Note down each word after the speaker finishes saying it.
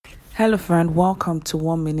Hello, friend. Welcome to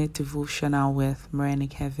 1 Minute Devotional with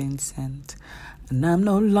Marenike Vincent. And I'm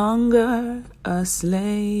no longer a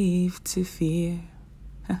slave to fear.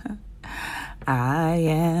 I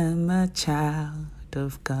am a child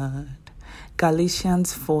of God.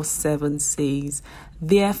 Galatians 4:7 says,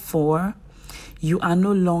 "Therefore, you are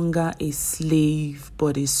no longer a slave,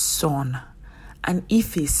 but a son. And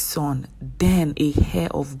if a son, then a heir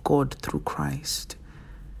of God through Christ."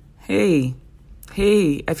 Hey,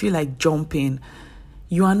 I feel like jumping.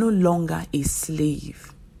 You are no longer a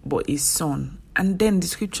slave, but a son. And then the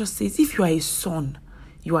scripture says, if you are a son,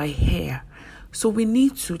 you are a heir. So we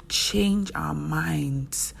need to change our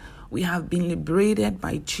minds. We have been liberated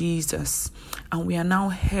by Jesus, and we are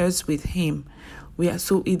now heirs with him.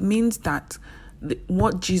 So it means that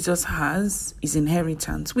what Jesus has is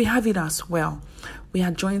inheritance. We have it as well. We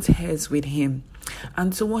are joint heirs with him.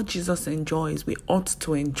 And so what Jesus enjoys, we ought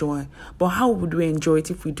to enjoy. But how would we enjoy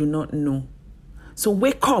it if we do not know? So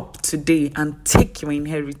wake up today and take your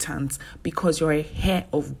inheritance, because you're a heir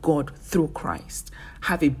of God through Christ.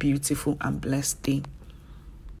 Have a beautiful and blessed day.